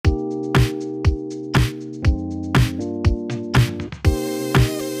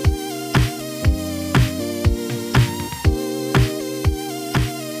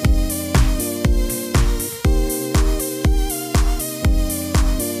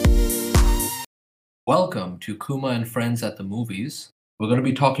Welcome to Kuma and Friends at the Movies. We're going to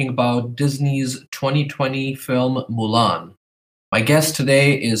be talking about Disney's 2020 film Mulan. My guest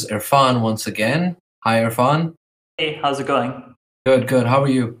today is Irfan once again. Hi, Irfan. Hey, how's it going? Good, good. How are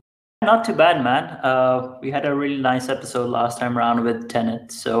you? Not too bad, man. We had a really nice episode last time around with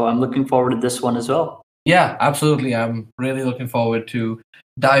Tenet, so I'm looking forward to this one as well. Yeah, absolutely. I'm really looking forward to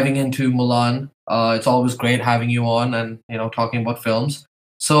diving into Mulan. It's always great having you on and talking about films.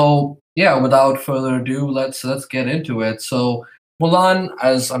 So yeah, without further ado, let's get into it. So Mulan,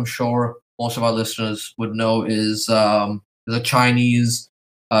 as I'm sure most of our listeners would know, is a Chinese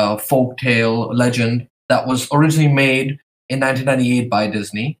folk tale legend that was originally made in 1998 by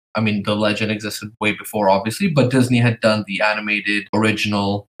Disney. I mean, the legend existed way before, obviously, but Disney had done the animated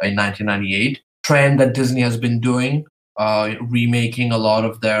original in 1998. Trend that Disney has been doing, remaking a lot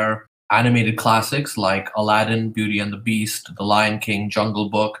of their animated classics like Aladdin, Beauty and the Beast, The Lion King, Jungle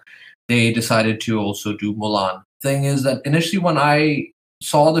Book. They decided to also do Mulan. Thing is that initially, when I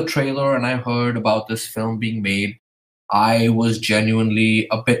saw the trailer and I heard about this film being made, I was genuinely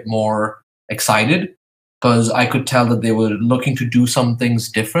a bit more excited because I could tell that they were looking to do some things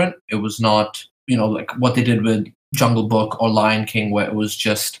different. It was not, like what they did with Jungle Book or Lion King, where it was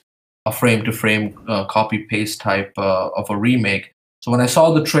just a frame to frame copy paste type of a remake. So when I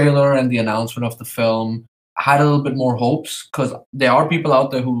saw the trailer and the announcement of the film, I had a little bit more hopes because there are people out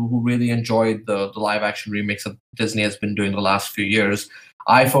there who really enjoyed the live action remakes that Disney has been doing the last few years.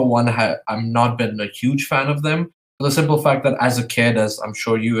 I, for one, I'm not been a huge fan of them for the simple fact that as a kid, as I'm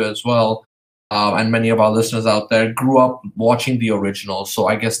sure you as well, and many of our listeners out there grew up watching the original. So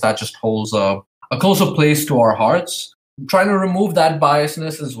I guess that just holds a closer place to our hearts. Trying to remove that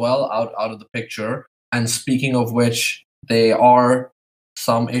biasness as well out of the picture. And speaking of which, there are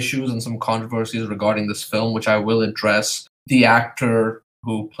some issues and some controversies regarding this film, which I will address. The actor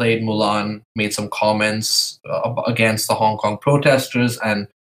who played Mulan made some comments against the Hong Kong protesters, and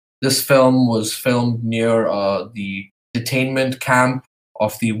this film was filmed near the detainment camp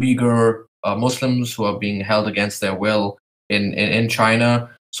of the Uyghur Muslims who are being held against their will in China.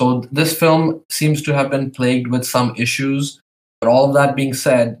 So this film seems to have been plagued with some issues. But all of that being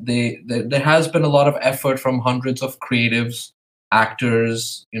said, there has been a lot of effort from hundreds of creatives,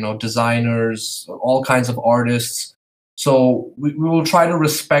 actors, designers, all kinds of artists. So we will try to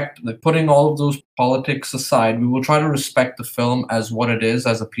respect, like putting all of those politics aside, we will try to respect the film as what it is,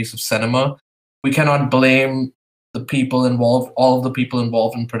 as a piece of cinema. We cannot blame the people involved, all of the people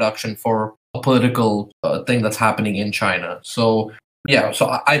involved in production for a political thing that's happening in China. So yeah,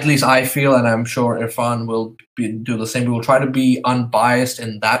 so at least I feel, and I'm sure Irfan will do the same. We will try to be unbiased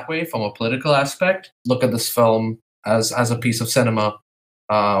in that way from a political aspect. Look at this film as a piece of cinema,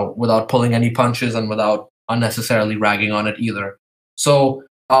 without pulling any punches and without unnecessarily ragging on it either. So,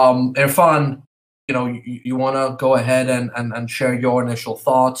 Irfan, you want to go ahead and share your initial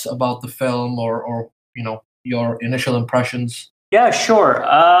thoughts about the film, or your initial impressions. Yeah, sure.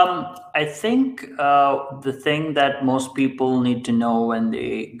 I think the thing that most people need to know when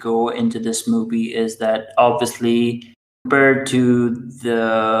they go into this movie is that obviously, compared to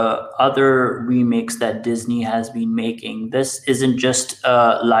the other remakes that Disney has been making, this isn't just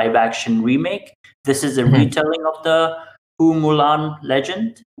a live action remake. This is a Mhm. retelling of the Fu Mulan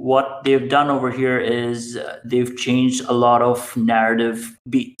legend. What they've done over here is they've changed a lot of narrative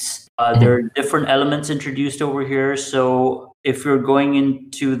beats. There Mhm. are different elements introduced over here. So if you're going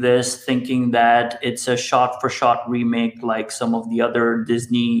into this thinking that it's a shot for shot remake like some of the other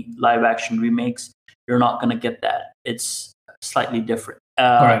Disney live action remakes, you're not going to get that. It's slightly different.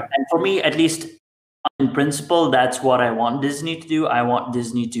 Correct. And for me, at least in principle, that's what I want Disney to do. I want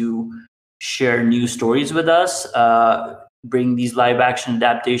Disney to share new stories with us. Bring these live action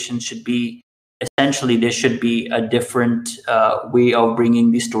adaptations should be essentially there should be a different way of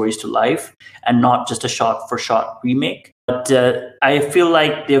bringing these stories to life and not just a shot for shot remake. But I feel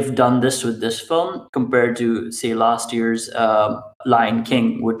like they've done this with this film compared to say last year's Lion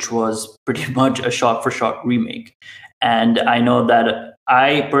King, which was pretty much a shot for shot remake. And I know that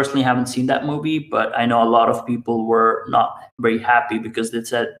I personally haven't seen that movie, but I know a lot of people were not very happy because they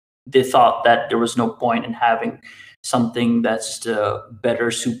said they thought that there was no point in having something that's just a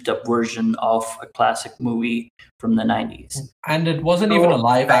better souped up version of a classic movie from the 90s. And it wasn't even a So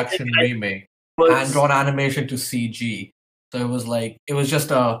live I think action I remake, hand was, drawn animation to CG. So it was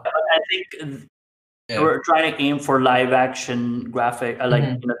just a, but I think they yeah. were trying to aim for live action graphic, like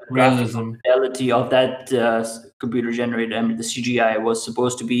Mhm. the graphical Realism. fidelity of that computer generated. I mean, the CGI was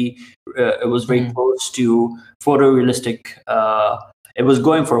supposed to be, it was very Mhm. close to photorealistic. It was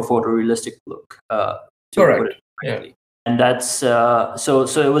going for a photorealistic look, to put Correct. it Yeah. frankly. and that's so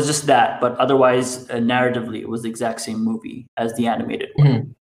it was just that. But otherwise, narratively, it was the exact same movie as the animated one.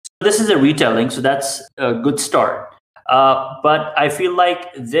 Mhm. This is a retelling, so that's a good start. But I feel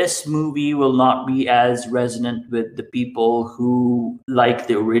like this movie will not be as resonant with the people who like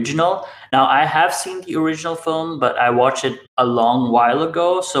the original. Now, I have seen the original film, but I watched it a long while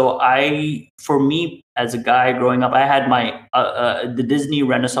ago. So for me, as a guy growing up, I had the Disney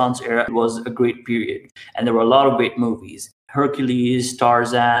Renaissance era was a great period, and there were a lot of great movies. Hercules,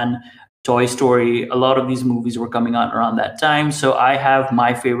 Tarzan, Toy Story, a lot of these movies were coming out around that time. So I have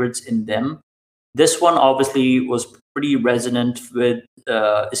my favorites in them. This one obviously was pretty resonant with,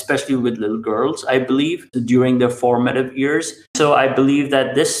 especially with little girls, I believe, during their formative years. So I believe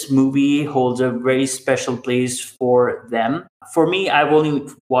that this movie holds a very special place for them. For me, I've only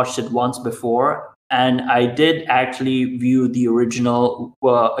watched it once before, and I did actually view the original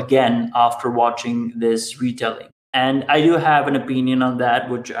again after watching this retelling. And I do have an opinion on that,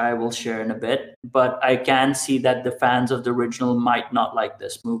 which I will share in a bit. But I can see that the fans of the original might not like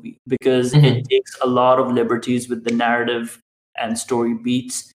this movie because it Mhm. takes a lot of liberties with the narrative and story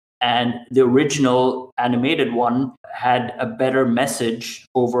beats. And the original animated one had a better message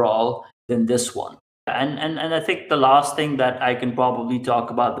overall than this one. And I think the last thing that I can probably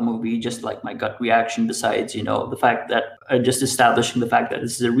talk about the movie, just like my gut reaction, besides the fact that just establishing the fact that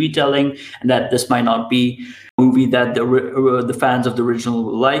this is a retelling and that this might not be movie that the fans of the original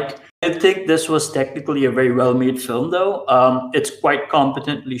will like. I think this was technically a very well made film, though. It's quite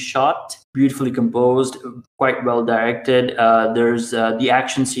competently shot, beautifully composed, quite well directed. There's The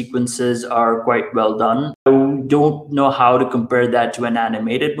action sequences are quite well done. I don't know how to compare that to an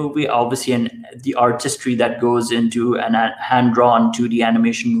animated movie. Obviously, the artistry that goes into an hand drawn 2D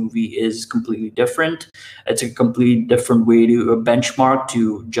animation movie is completely different. It's a completely different way to benchmark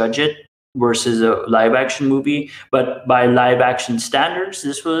to judge it versus a live action movie. But by live action standards,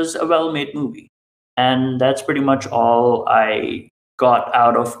 this was a well made movie. And that's pretty much all I got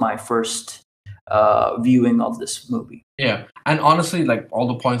out of my first viewing of this movie. Yeah, and honestly, like all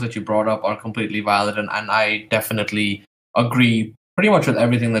the points that you brought up are completely valid, and I definitely agree pretty much with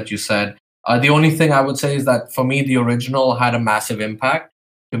everything that you said. The only thing I would say is that for me, the original had a massive impact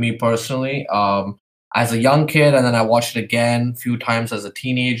to me personally. As a young kid, and then I watched it again a few times as a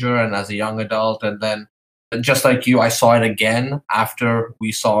teenager and as a young adult, and then just like you, I saw it again after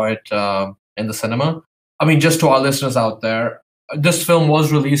we saw it in the cinema. I mean, just to our listeners out there, this film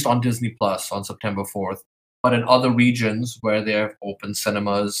was released on Disney Plus on September 4th, but in other regions where they have opened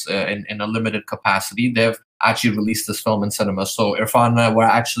cinemas in a limited capacity, they've actually released this film in cinemas. So Irfan and I were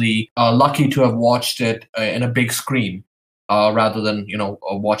actually lucky to have watched it in a big screen rather than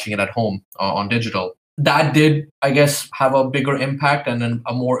watching it at home on digital. That did, I guess, have a bigger impact and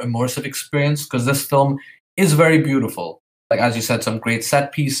a more immersive experience because this film is very beautiful. Like as you said, some great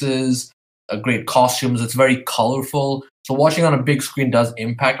set pieces, great costumes. It's very colorful. So watching on a big screen does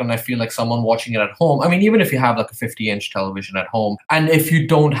impact, and I feel like someone watching it at home. I mean, even if you have like a 50-inch television at home, and if you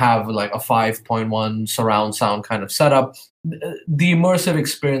don't have like a 5.1 surround sound kind of setup, the immersive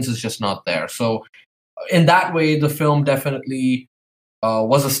experience is just not there. So in that way, the film definitely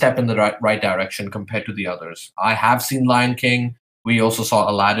was a step in the right direction compared to the others. I have seen Lion King. We also saw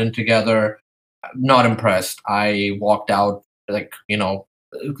Aladdin together. Not impressed. I walked out like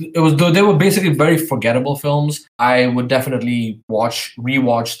it was they were basically very forgettable films. I would definitely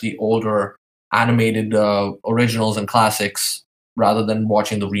rewatch the older animated originals and classics rather than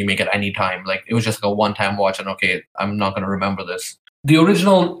watching the remake at any time. Like it was just like a one-time watch, and okay, I'm not going to remember this. The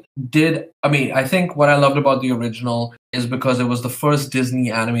original did. I mean, I think what I loved about the original is because it was the first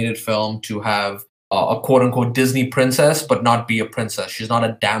Disney animated film to have a quote unquote Disney princess, but not be a princess. She's not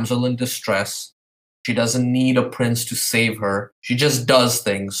a damsel in distress. She doesn't need a prince to save her. She just does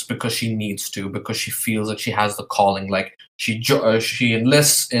things because she needs to, because she feels that she has the calling. Like she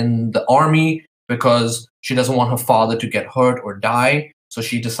enlists in the army because she doesn't want her father to get hurt or die. So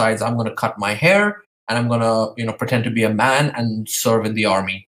she decides, I'm going to cut my hair and I'm going to, pretend to be a man and serve in the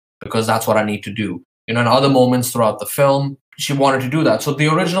army because that's what I need to do. In other moments throughout the film, she wanted to do that. So the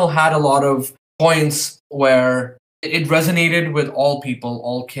original had a lot of points where it resonated with all people,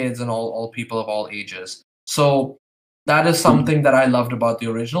 all kids, and all people of all ages. So that is something that I loved about the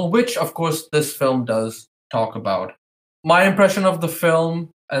original, which of course this film does talk about. My impression of the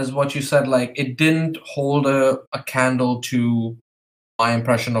film, as what you said, like it didn't hold a candle to my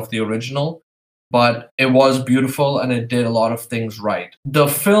impression of the original, but it was beautiful and it did a lot of things right. The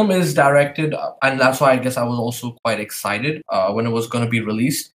film is directed, and that's why I guess I was also quite excited when it was going to be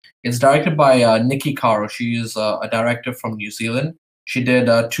released. It's directed by Nikki Caro. She is a director from New Zealand. She did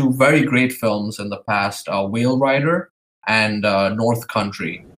two very great films in the past, Whale Rider and North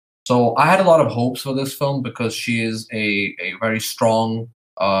Country. So I had a lot of hopes for this film because she is a very strong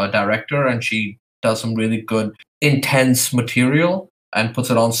director, and she does some really good, intense material and puts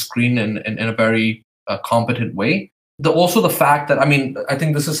it on screen in a very competent way. Also the fact that, I mean, I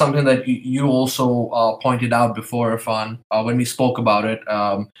think this is something that you also pointed out before, Irfan, when we spoke about it,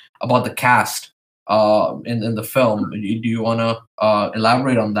 about the cast in the film. Do you want to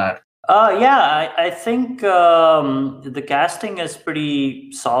elaborate on that? Yeah, I think the casting is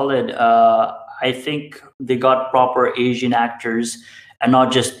pretty solid. I think they got proper Asian actors, and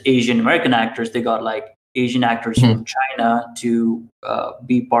not just Asian American actors. They got like Asian actors from China to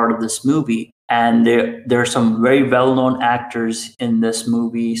be part of this movie. And there are some very well known actors in this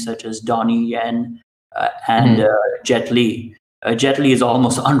movie, such as Donnie Yen and Jet Li. Jet Li is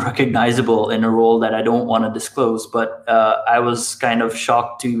almost unrecognizable in a role that I don't want to disclose, but I was kind of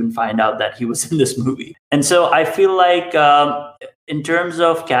shocked to even find out that he was in this movie. And so I feel like, in terms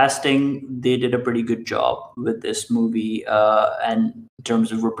of casting, they did a pretty good job with this movie, and in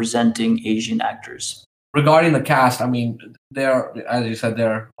terms of representing Asian actors. Regarding the cast, I mean, there, as you said,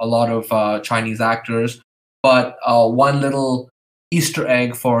 there are a lot of Chinese actors, but one little Easter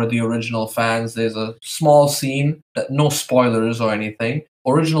egg for the original fans. There's a small scene, no spoilers or anything.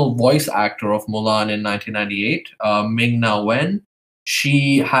 Original voice actor of Mulan in 1998, Ming Na Wen,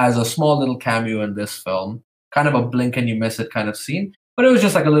 she has a small little cameo in this film, kind of a blink and you miss it kind of scene. But it was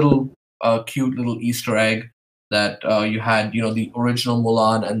just like a little cute little Easter egg that you had, the original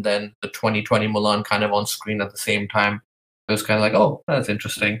Mulan and then the 2020 Mulan kind of on screen at the same time. It was kind of like, oh, that's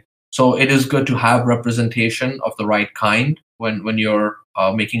interesting. So it is good to have representation of the right kind when you're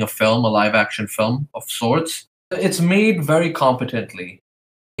making a film, a live action film of sorts. It's made very competently.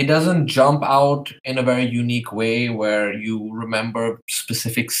 It doesn't jump out in a very unique way where you remember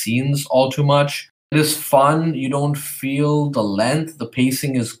specific scenes all too much. It is fun. You don't feel the length. The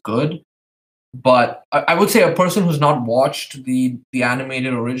pacing is good. But I would say a person who's not watched the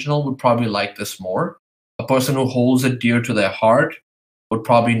animated original would probably like this more. A person who holds it dear to their heart would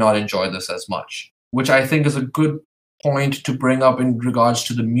probably not enjoy this as much, which I think is a good point to bring up in regards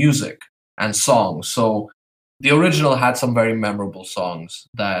to the music and songs. So the original had some very memorable songs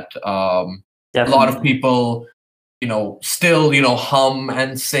that a lot of people, still, hum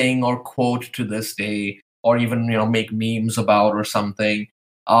and sing or quote to this day, or even, make memes about or something.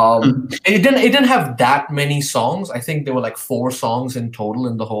 It didn't have that many songs. I think there were like 4 songs in total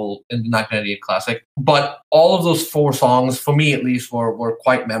in the 1998 classic. But all of those 4 songs, for me at least, were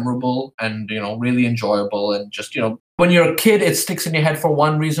quite memorable and really enjoyable. And just when you're a kid, it sticks in your head for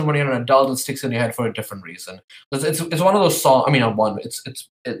one reason. When you're an adult, it sticks in your head for a different reason. It's one of those songs. I mean, not one.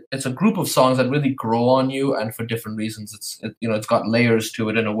 It's a group of songs that really grow on you, and for different reasons. It's got layers to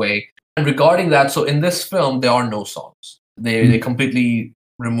it in a way. And regarding that, so in this film, there are no songs. They completely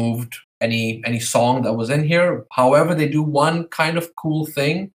removed any song that was in here. However, they do one kind of cool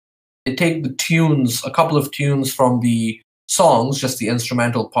thing. They take the tunes, a couple of tunes from the songs, just the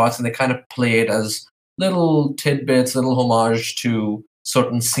instrumental parts, and they kind of play it as little tidbits, little homage to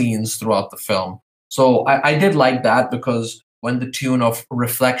certain scenes throughout the film. So I did like that, because when the tune of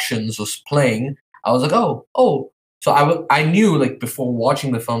Reflections was playing, I was like, oh. So I knew, like, before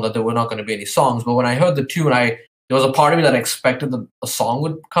watching the film that there were not going to be any songs, but when I heard the tune, there was a part of me that expected that a song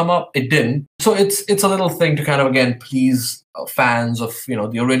would come up. It didn't. So it's a little thing to kind of, again, please fans of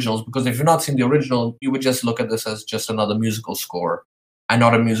the originals, because if you've not seen the original, you would just look at this as just another musical score, and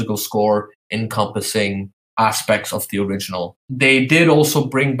not a musical score encompassing aspects of the original. They did also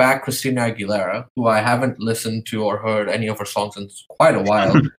bring back Christina Aguilera, who I haven't listened to or heard any of her songs in quite a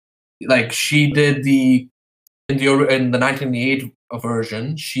while. Like, she did in the 1998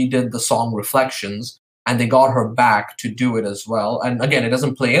 version, she did the song Reflections, and they got her back to do it as well. And again, it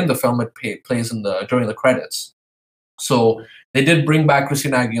doesn't play in the film; it plays during the credits. So they did bring back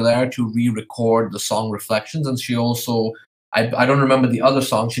Christina Aguilera to re-record the song Reflections, and she also, I don't remember the other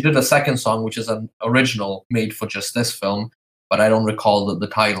song. She did a second song, which is an original made for just this film, but I don't recall the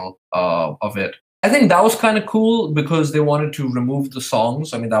title of it. I think that was kind of cool because they wanted to remove the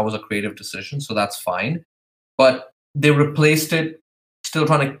songs. I mean, that was a creative decision, so that's fine. But they replaced it, still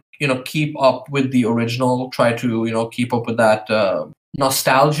trying to keep up with the original, try to keep up with that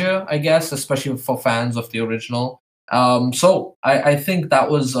nostalgia, I guess, especially for fans of the original. So I think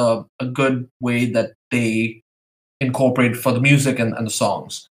that was a good way that they incorporated for the music and the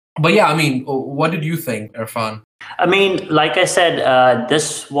songs. But yeah, I mean, what did you think, Irfan? I mean, like I said,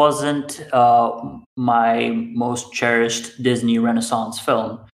 this wasn't my most cherished Disney Renaissance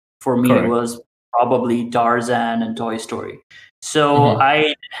film. For me, Correct. It was probably Tarzan and Toy Story. So Hmm.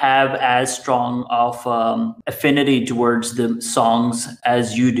 I have as strong of affinity towards the songs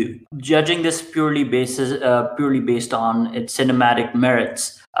as you do. Judging this purely based on its cinematic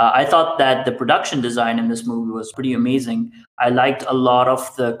merits, I thought that the production design in this movie was pretty amazing. I liked a lot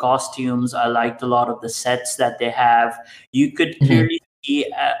of the costumes. I liked a lot of the sets that they have. You could Hmm. clearly see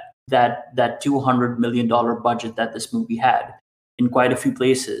that $200 million budget that this movie had in quite a few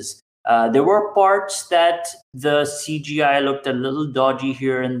places. There were parts that the CGI looked a little dodgy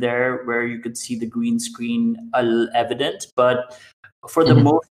here and there, where you could see the green screen a little evident. But for the Hmm.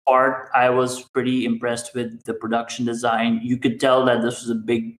 most part, I was pretty impressed with the production design. You could tell that this was a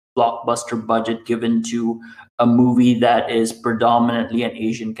big blockbuster budget given to a movie that is predominantly an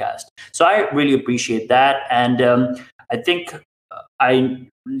Asian cast. So I really appreciate that. And I think I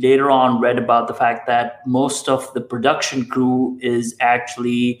later on read about the fact that most of the production crew is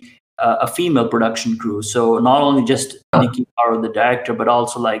actually a female production crew. So not only just Nikki Caro, the director, but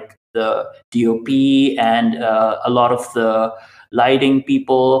also like the DOP and a lot of the lighting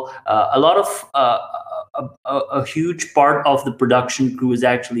people. A lot of a huge part of the production crew is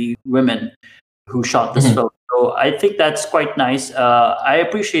actually women who shot this Hmm. film. So I think that's quite nice. I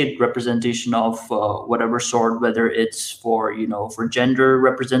appreciate representation of whatever sort, whether it's for for gender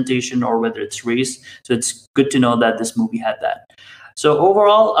representation or whether it's race. So it's good to know that this movie had that. So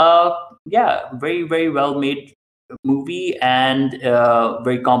overall, yeah, very well made movie and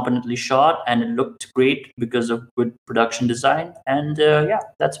very competently shot, and it looked great because of good production design. And yeah,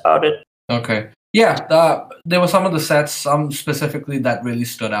 that's about it. Okay. Yeah, there were some of the sets, some specifically that really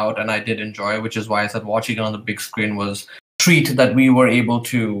stood out, and I did enjoy, which is why I said watching it on the big screen was a treat that we were able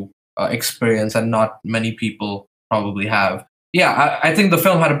to experience, and not many people probably have. Yeah, I think the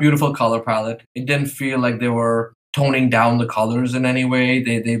film had a beautiful color palette. It didn't feel like they were toning down the colors in any way.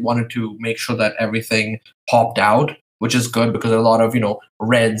 They wanted to make sure that everything popped out, which is good because there are a lot of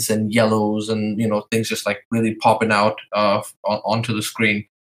reds and yellows and things just like really popping out onto the screen.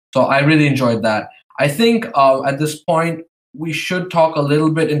 So I really enjoyed that. I think at this point we should talk a little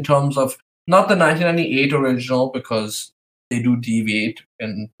bit in terms of not the 1998 original because they do deviate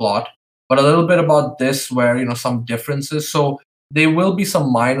in plot, but a little bit about this where some differences. So there will be some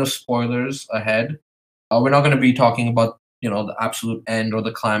minor spoilers ahead. We're not going to be talking about the absolute end or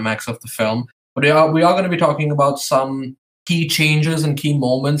the climax of the film, but we are going to be talking about some key changes and key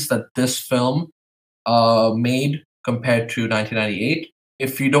moments that this film made compared to 1998.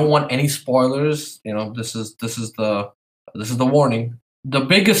 If you don't want any spoilers, this is the warning. The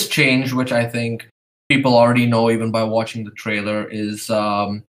biggest change, which I think people already know even by watching the trailer, is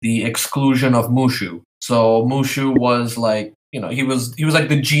the exclusion of Mushu. So Mushu was like he was like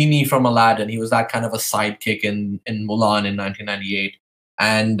the genie from Aladdin. He was that kind of a sidekick in Mulan in 1998,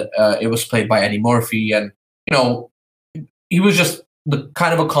 and it was played by Eddie Murphy, and you know he was just the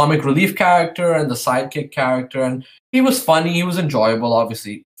kind of a comic relief character and the sidekick character, and he was funny, he was enjoyable.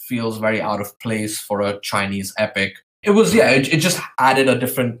 Obviously feels very out of place for a Chinese epic. It was, yeah, it just added a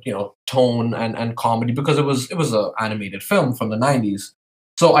different tone and comedy because it was a animated film from the 90s.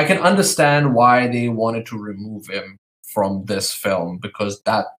 So I can understand why they wanted to remove him from this film, because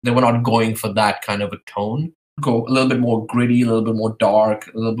that they were not going for that kind of a tone. Go a little bit more gritty, a little bit more dark,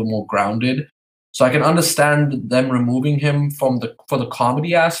 a little bit more grounded. So I can understand them removing him for the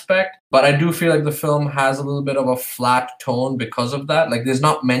comedy aspect, but I do feel like the film has a little bit of a flat tone because of that. Like there's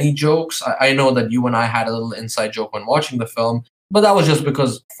not many jokes. I know that you and I had a little inside joke when watching the film, but that was just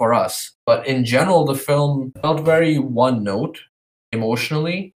because for us. But in general, the film felt very one note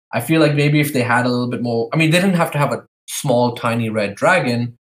emotionally. I feel like maybe if they had a little bit more, I mean, they didn't have to have a small, tiny red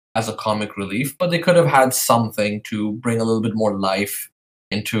dragon as a comic relief, but they could have had something to bring a little bit more life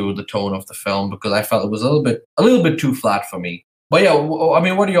into the tone of the film, because I felt it was a little bit too flat for me. But yeah, I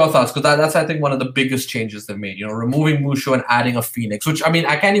mean, what are your thoughts? Because that's, I think, one of the biggest changes they've made. Removing Mushu and adding a Phoenix, which, I mean,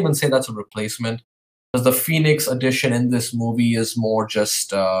 I can't even say that's a replacement, because the Phoenix addition in this movie is more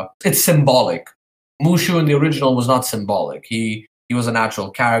just it's symbolic. Mushu in the original was not symbolic. He was a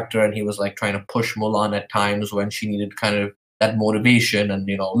natural character, and he was like trying to push Mulan at times when she needed kind of that motivation, and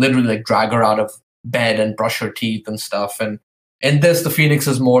literally like drag her out of bed and brush her teeth and stuff. And in this, the Phoenix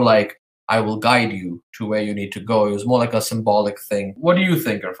is more like, I will guide you to where you need to go. It was more like a symbolic thing. What do you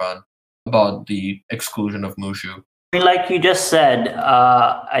think, Irfan, about the exclusion of Mushu? I mean, like you just said,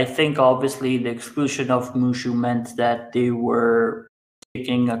 I think obviously the exclusion of Mushu meant that they were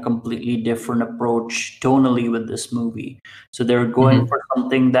taking a completely different approach tonally with this movie. So they were going Hmm. for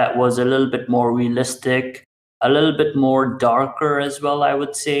something that was a little bit more realistic, a little bit more darker as well, I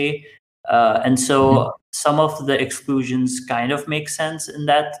would say. And Hmm. so some of the exclusions kind of make sense in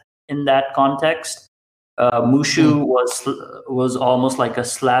that context. Mushu was almost like a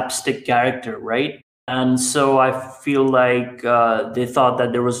slapstick character, right? And so I feel like they thought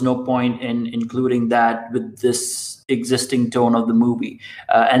that there was no point in including that with this existing tone of the movie.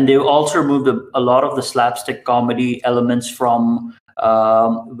 And they also removed a lot of the slapstick comedy elements from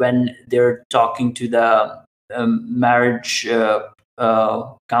when they're talking to the marriage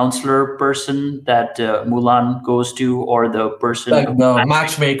counselor person that Mulan goes to, or the person Like the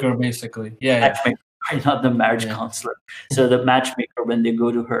matchmaker, basically. Yeah, yeah. matchmaker, right? Not the marriage Yeah. counselor. So the matchmaker when they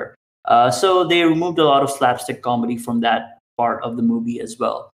go to her. So they removed a lot of slapstick comedy from that part of the movie as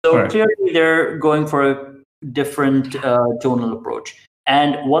well. So Correct. clearly they're going for a different tonal approach.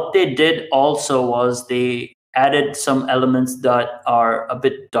 And what they did also was they added some elements that are a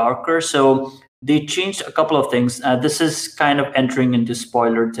bit darker. So they changed a couple of things. This is kind of entering into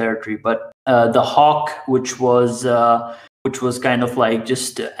spoiler territory, but the hawk, which was kind of like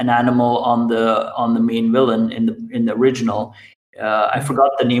just an animal on the main villain in the original. I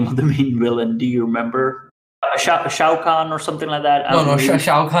forgot the name of the main villain. Do you remember? Shao Kahn or something like that. I No, don't no, really-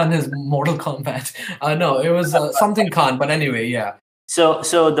 Shao Kahn is Mortal Kombat. No, it was something Khan, but anyway, yeah. So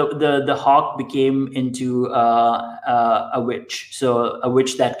the hawk became into a witch. So a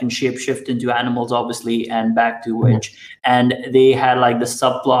witch that can shapeshift into animals, obviously, and back to witch. And they had like the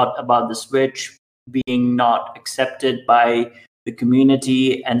subplot about this witch being not accepted by the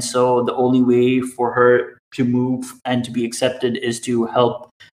community, and so the only way for her to move and to be accepted is to help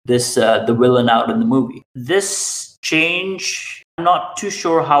this the villain out in the movie. This change, I'm not too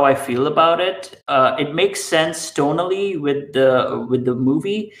sure how I feel about it. It makes sense tonally with the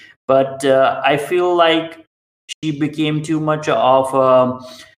movie, but I feel like she became too much of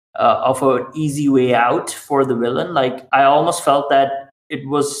an easy way out for the villain. Like I almost felt that it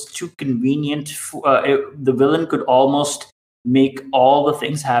was too convenient. The villain could almost make all the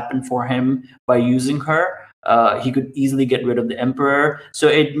things happen for him by using her. He could easily get rid of the emperor. So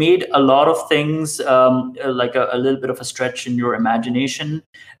it made a lot of things like a little bit of a stretch in your imagination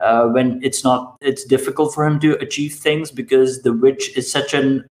when it's difficult for him to achieve things because the witch is such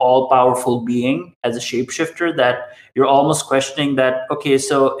an all-powerful being as a shapeshifter that you're almost questioning that, okay,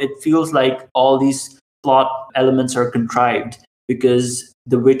 so it feels like all these plot elements are contrived because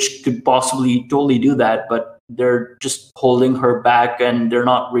the witch could possibly totally do that, but they're just holding her back and they're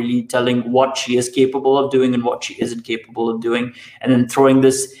not really telling what she is capable of doing and what she isn't capable of doing, and then throwing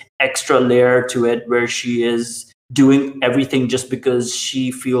this extra layer to it where she is doing everything just because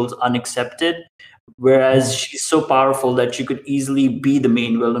she feels unaccepted, whereas she's so powerful that she could easily be the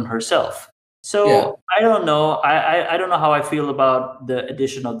main villain herself. So Yeah. I don't know. I don't know how I feel about the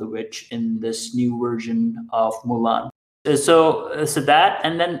addition of the witch in this new version of Mulan. So that,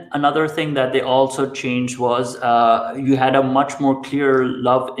 and then another thing that they also changed was you had a much more clear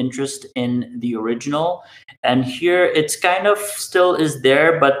love interest in the original, and here it's kind of still is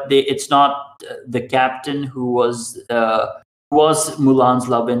there, but it's not the captain who was Mulan's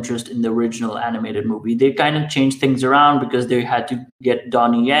love interest in the original animated movie. They kind of changed things around because they had to get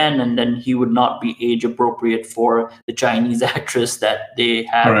Donnie Yen, and then he would not be age appropriate for the Chinese actress that they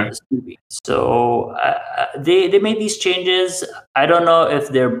have in this movie. So they made these changes. I don't know if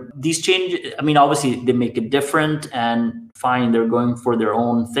these changes. I mean, obviously they make it different, and fine, they're going for their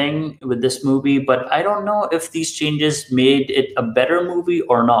own thing with this movie. But I don't know if these changes made it a better movie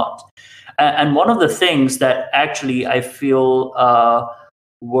or not. And one of the things that actually I feel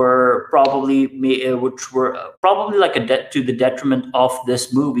were probably which were probably like to the detriment of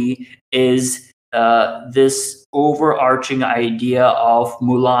this movie is this overarching idea of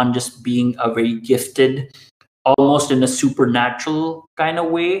Mulan just being a very gifted, almost in a supernatural kind of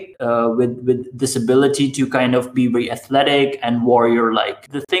way, with this ability to kind of be very athletic and warrior like.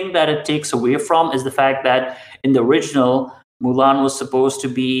 The thing that it takes away from is the fact that in the original, Mulan was supposed to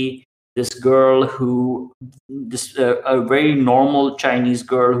be this girl a very normal Chinese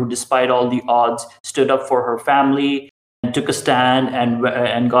girl who, despite all the odds, stood up for her family and took a stand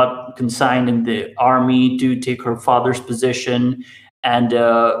and got consigned in the army to take her father's position, and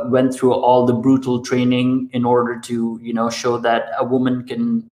went through all the brutal training in order to show that a woman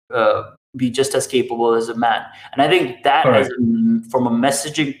can be just as capable as a man. And I think that from a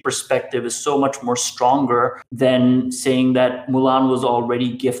messaging perspective is so much more stronger than saying that Mulan was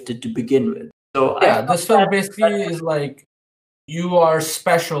already gifted to begin with. So yeah, this film basically is like, you are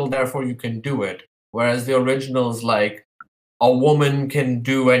special, therefore you can do it. Whereas the original is like, a woman can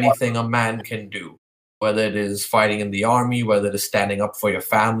do anything a man can do, whether it is fighting in the army, whether it is standing up for your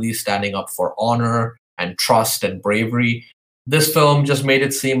family, standing up for honor and trust and bravery. This film just made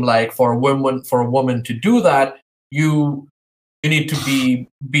it seem like for a woman to do that, you need to be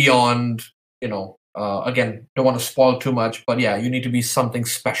beyond Again, don't want to spoil too much, but yeah, you need to be something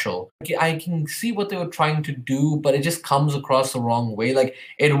special. I can see what they were trying to do, but it just comes across the wrong way. Like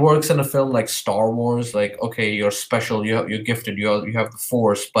it works in a film like Star Wars, like okay, you're special, you're gifted, you have the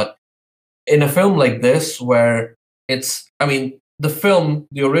Force, but in a film like this, where I mean, the film,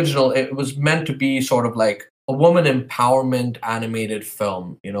 the original, it was meant to be sort of like a woman empowerment animated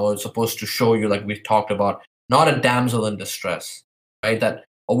film. You know, it's supposed to show you, like we talked about, not a damsel in distress, right? That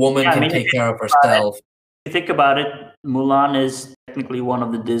a woman Yeah, I can mean, take care of herself. if you think about it, Mulan is technically one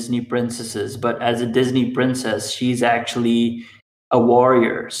of the Disney princesses, but as a Disney princess, she's actually a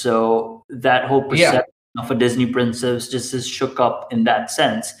warrior. So that whole Yeah, perception of a Disney princess just is shook up in that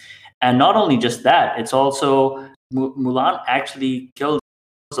sense. And not only just that, it's also Mulan actually kills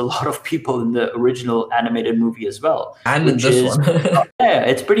a lot of people in the original animated movie as well, and in which this is, one. yeah,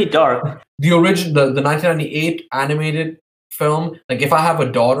 it's pretty dark. The original, the 1998 animated film, like if I have a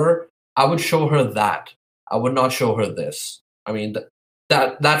daughter, I would show her that. I would not show her this. I mean,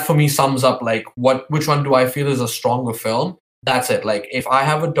 that for me sums up like which one do I feel is a stronger film? That's it. Like if I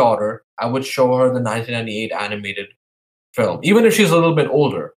have a daughter, I would show her the 1998 animated film, even if she's a little bit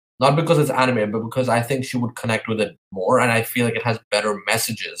older. Not because it's animated, but because I think she would connect with it more, and I feel like it has better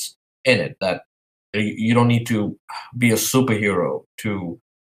messages in it. That you don't need to be a superhero to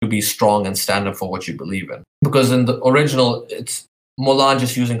be strong and stand up for what you believe in. Because in the original, it's Mulan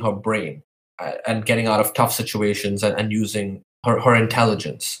just using her brain and getting out of tough situations and using her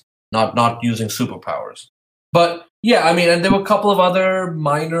intelligence, not using superpowers. But yeah, I mean, and there were a couple of other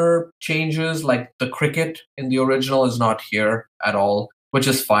minor changes, like the cricket in the original is not here at all, which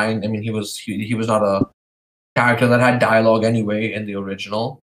is fine. I mean, he was not a character that had dialogue anyway in the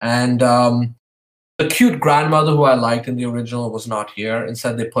original, and the cute grandmother who I liked in the original was not here.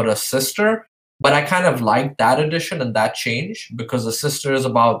 Instead, they put a sister. But I kind of liked that addition and that change because the sister is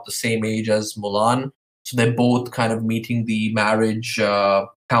about the same age as Mulan. So they're both kind of meeting the marriage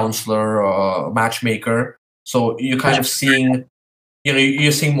counselor or matchmaker. So you're kind of seeing,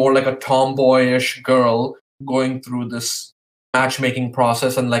 you're seeing more like a tomboyish girl going through this matchmaking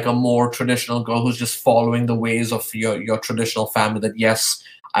process and like a more traditional girl who's just following the ways of your traditional family that yes,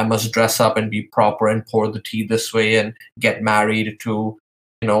 I must dress up and be proper and pour the tea this way and get married to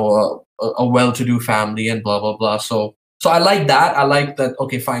a well-to-do family and blah blah blah. So I like that. I like that.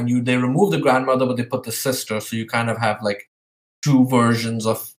 Okay, fine. They remove the grandmother, but they put the sister. So you kind of have like two versions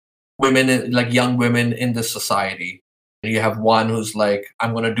of women, like young women in this society. And you have one who's like,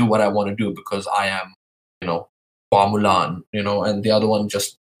 I'm gonna do what I want to do because I am, you know, Hua Mulan, and the other one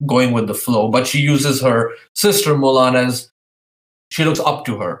just going with the flow. But she uses her sister Mulan as she looks up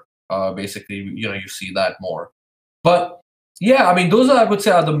to her. Basically, you see that more. But yeah, I mean, those I would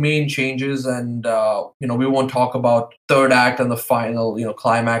say are the main changes, and we won't talk about third act and the final,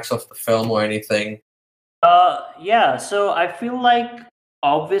 climax of the film or anything. Yeah, so I feel like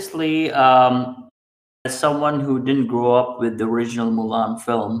obviously, as someone who didn't grow up with the original Mulan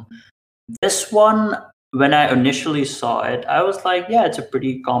film, this one, when I initially saw it, I was like, yeah, it's a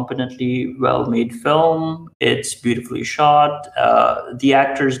pretty competently well made film. It's beautifully shot. The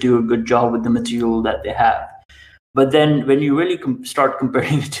actors do a good job with the material that they have. But then when you really start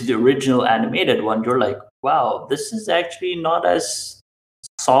comparing it to the original animated one, you're like, wow, this is actually not as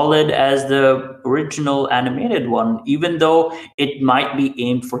solid as the original animated one. Even though it might be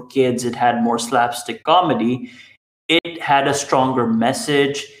aimed for kids, it had more slapstick comedy, it had a stronger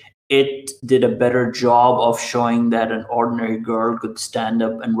message. It did a better job of showing that an ordinary girl could stand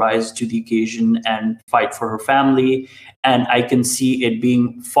up and rise to the occasion and fight for her family. And I can see it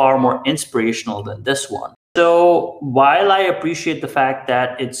being far more inspirational than this one. So while I appreciate the fact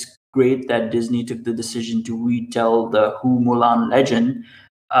that it's great that Disney took the decision to retell the Who Mulan legend,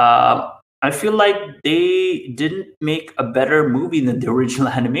 I feel like they didn't make a better movie than the original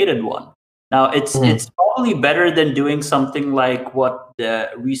animated one. Now it's probably better than doing something like what the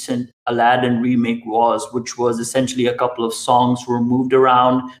recent Aladdin remake was, which was essentially a couple of songs were moved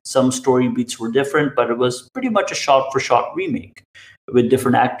around, some story beats were different, but it was pretty much a shot for shot remake with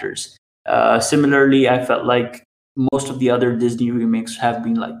different actors. Similarly, I felt like most of the other Disney remakes have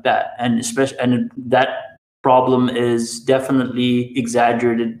been like that, and especially and that problem is definitely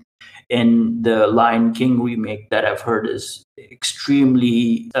exaggerated in the Lion King remake that I've heard is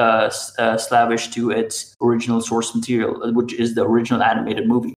extremely slavish to its original source material, which is the original animated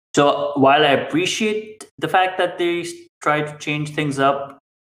movie. So while I appreciate the fact that they tried to change things up,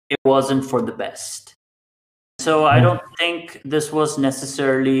 it wasn't for the best. So I don't think this was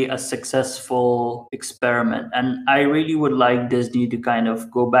necessarily a successful experiment. And I really would like Disney to kind of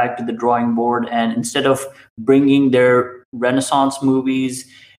go back to the drawing board and instead of bringing their Renaissance movies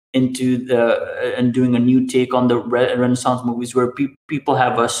into the and doing a new take on the Renaissance movies, where people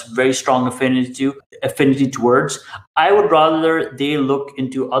have a very strong affinity towards. I would rather they look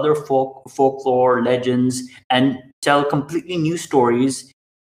into other folklore legends and tell completely new stories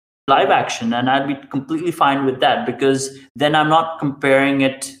live action, and I'd be completely fine with that, because then I'm not comparing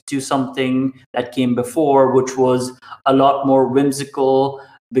it to something that came before, which was a lot more whimsical,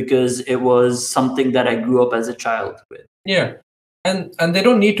 because it was something that I grew up as a child with. Yeah, and they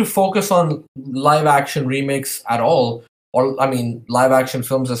don't need to focus on live action remakes at all, or I mean live action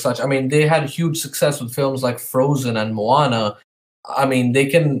films as such. I mean, they had huge success with films like Frozen and Moana. I mean, they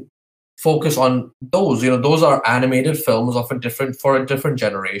can focus on those. Those are animated films of a different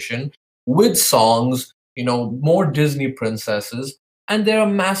generation with songs. More Disney princesses, and they're a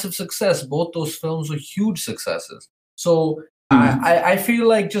massive success. Both those films were huge successes. So I feel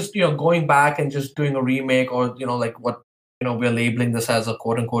like just going back and just doing a remake, or like what we're labeling this as a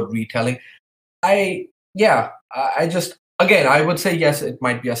quote unquote retelling. I just, again, I would say yes, it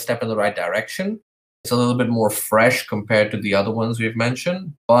might be a step in the right direction. It's a little bit more fresh compared to the other ones we've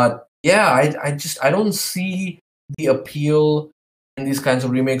mentioned, but yeah, I don't see the appeal in these kinds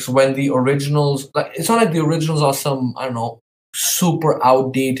of remakes when the originals, like, it's not like the originals are some, I don't know, super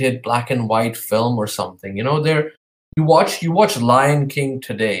outdated black and white film or something. You watch Lion King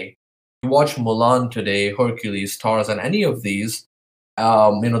today, you watch Mulan today, Hercules, Tarzan, any of these,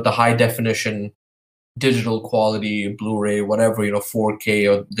 the high definition digital quality, Blu-ray, whatever, 4K,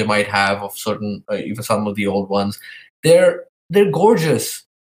 or they might have of certain, even some of the old ones. They're gorgeous.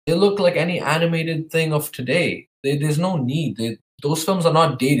 They look like any animated thing of today. There's no need. Those films are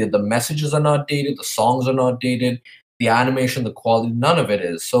not dated. The messages are not dated. The songs are not dated. The animation, the quality, none of it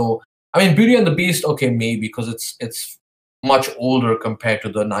is. So, I mean, Beauty and the Beast, okay, maybe because it's much older compared to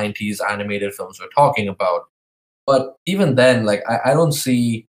the '90s animated films we're talking about. But even then, like, I don't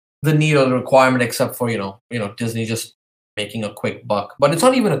see the need or the requirement, except for Disney just making a quick buck. But it's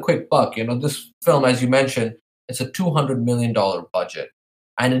not even a quick buck. This film, as you mentioned, it's a $200 million budget,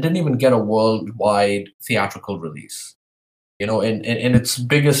 and it didn't even get a worldwide theatrical release. In its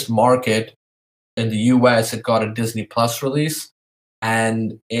biggest market in the US, it got a Disney Plus release,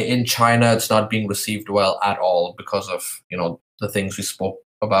 and in China, it's not being received well at all because of the things we spoke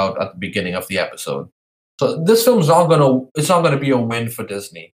about at the beginning of the episode. So this film's it's not gonna be a win for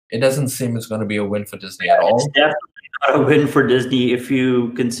Disney. It doesn't seem it's gonna be a win for Disney at all. It's definitely not a win for Disney if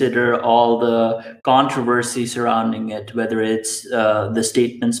you consider all the controversy surrounding it, whether it's the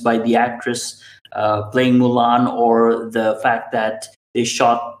statements by the actress playing Mulan, or the fact that they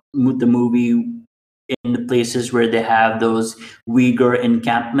shot the movie in the places where they have those Uyghur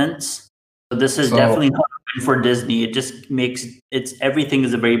encampments. So this is definitely not a win for Disney. It just makes everything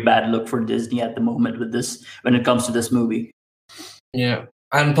is a very bad look for Disney at the moment with this, when it comes to this movie. Yeah,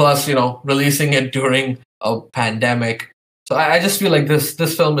 and plus, releasing it during a pandemic. So I just feel like this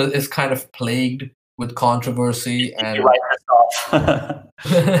film is kind of plagued with controversy, and write this off.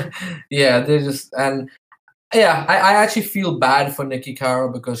 yeah, they just, and yeah, I actually feel bad for Nikki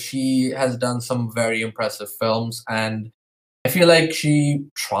Caro because she has done some very impressive films, and I feel like she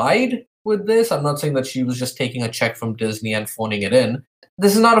tried with this. I'm not saying that she was just taking a check from Disney and phoning it in.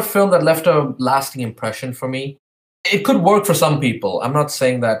 This is not a film that left a lasting impression for me. It could work for some people. I'm not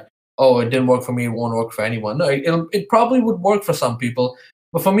saying that, oh, it didn't work for me, it won't work for anyone. No, it probably would work for some people.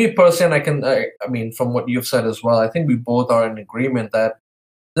 But for me personally, I mean, from what you've said as well, I think we both are in agreement that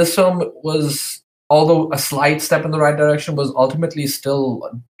this film was, although a slight step in the right direction, was ultimately still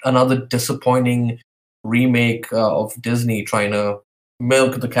another disappointing remake of Disney trying to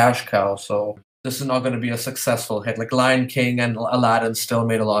milk the cash cow. So this is not going to be a successful hit. Like Lion King and Aladdin still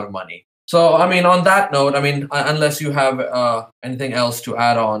made a lot of money. So, I mean, on that note, I mean, unless you have anything else to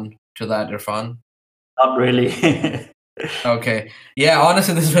add on to that, Irfan? Not really. Okay. Yeah,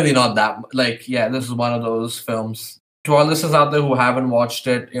 honestly, this is really not that, like, yeah, this is one of those films. To our listeners out there who haven't watched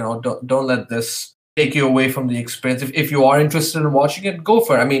it, don't let this take you away from the experience. If you are interested in watching it, go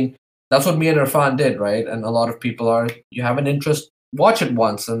for it. I mean, that's what me and Irfan did, right? And a lot of people are, you have an interest, watch it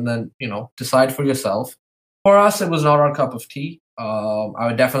once and then, decide for yourself. For us, it was not our cup of tea. I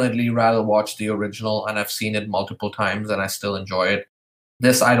would definitely rather watch the original, and I've seen it multiple times and I still enjoy it.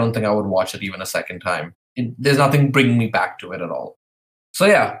 This, I don't think I would watch it even a second time. There's nothing bringing me back to it at all. So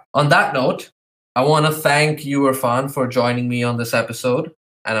yeah, on that note, I want to thank you, Irfan, for joining me on this episode,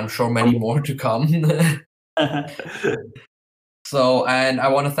 and I'm sure many more to come. So, and I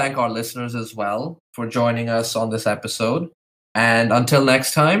want to thank our listeners as well for joining us on this episode. And until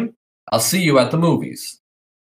next time, I'll see you at the movies.